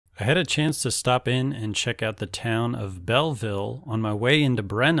I had a chance to stop in and check out the town of Bellville on my way into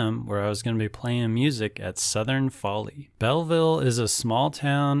Brenham, where I was going to be playing music at Southern Folly. Bellville is a small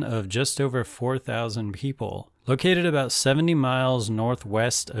town of just over 4,000 people, located about 70 miles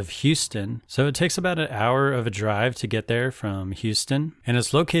northwest of Houston, so it takes about an hour of a drive to get there from Houston, and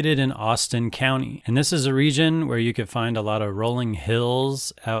it's located in Austin County. And this is a region where you can find a lot of rolling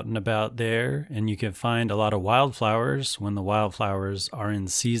hills out and about there, and you can find a lot of wildflowers when the wildflowers are in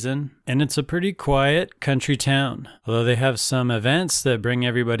season. And it's a pretty quiet country town, although they have some events that bring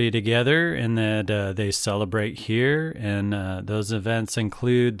everybody together and that they celebrate here, and those events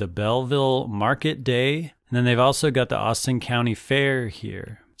include the Bellville Market Day. And then they've also got the Austin County Fair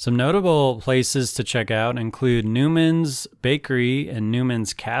here. Some notable places to check out include Newman's Bakery and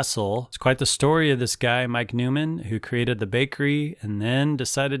Newman's Castle. It's quite the story of this guy, Mike Newman, who created the bakery and then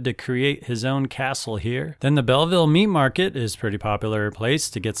decided to create his own castle here. Then the Bellville Meat Market is a pretty popular place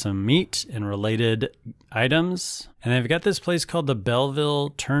to get some meat and related items. And they've got this place called the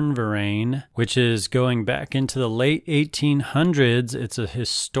Bellville Turnverein, which is going back into the late 1800s. It's a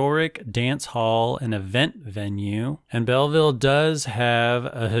historic dance hall and event venue. And Bellville does have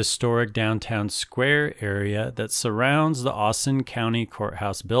a historic downtown square area that surrounds the Austin County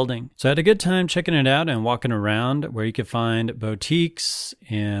Courthouse Building. So I had a good time checking it out and walking around, where you can find boutiques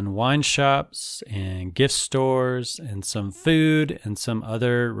and wine shops and gift stores and some food and some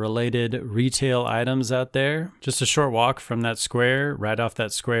other related retail items out there. Just a short walk from that square. Right off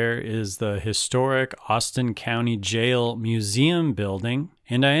that square is the historic Austin County Jail Museum building.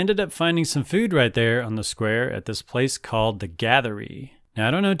 And I ended up finding some food right there on the square at this place called The Gathery. Now,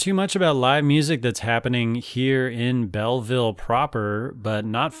 I don't know too much about live music that's happening here in Bellville proper, but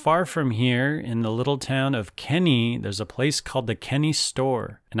not far from here in the little town of Kenney, there's a place called the Kenney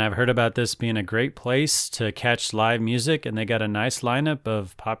Store. And I've heard about this being a great place to catch live music, and they got a nice lineup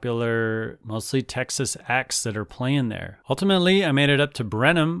of popular, mostly Texas acts that are playing there. Ultimately, I made it up to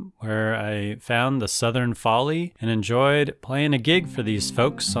Brenham, where I found the Southern Folly and enjoyed playing a gig for these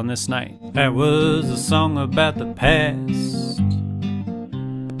folks on this night. That was a song about the past.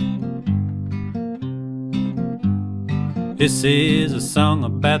 This is a song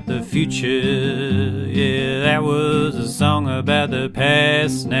about the future. Yeah, that was a song about the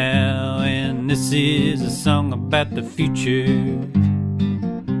past now, and this is a song about the future.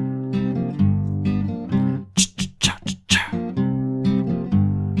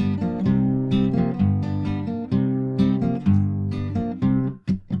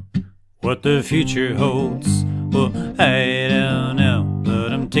 What the future holds, well, I don't know,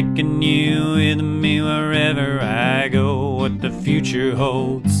 but I'm taking you with me wherever I go. What the future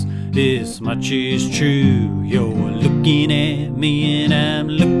holds, this much is true. You're looking at me and I'm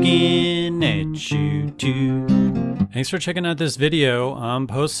looking at you too. Thanks for checking out this video. I'm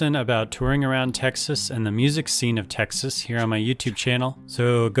posting about touring around Texas and the music scene of Texas here on my YouTube channel.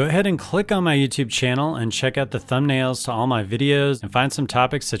 So go ahead and click on my YouTube channel and check out the thumbnails to all my videos and find some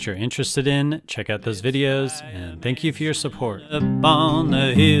topics that you're interested in. Check out those videos, and thank you for your support. Up on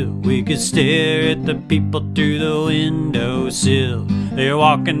the hill, we could stare at the people through the windowsill. They're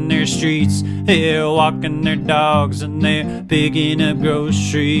walking their streets, they're walking their dogs, and they're picking up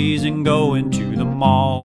groceries and going to the mall.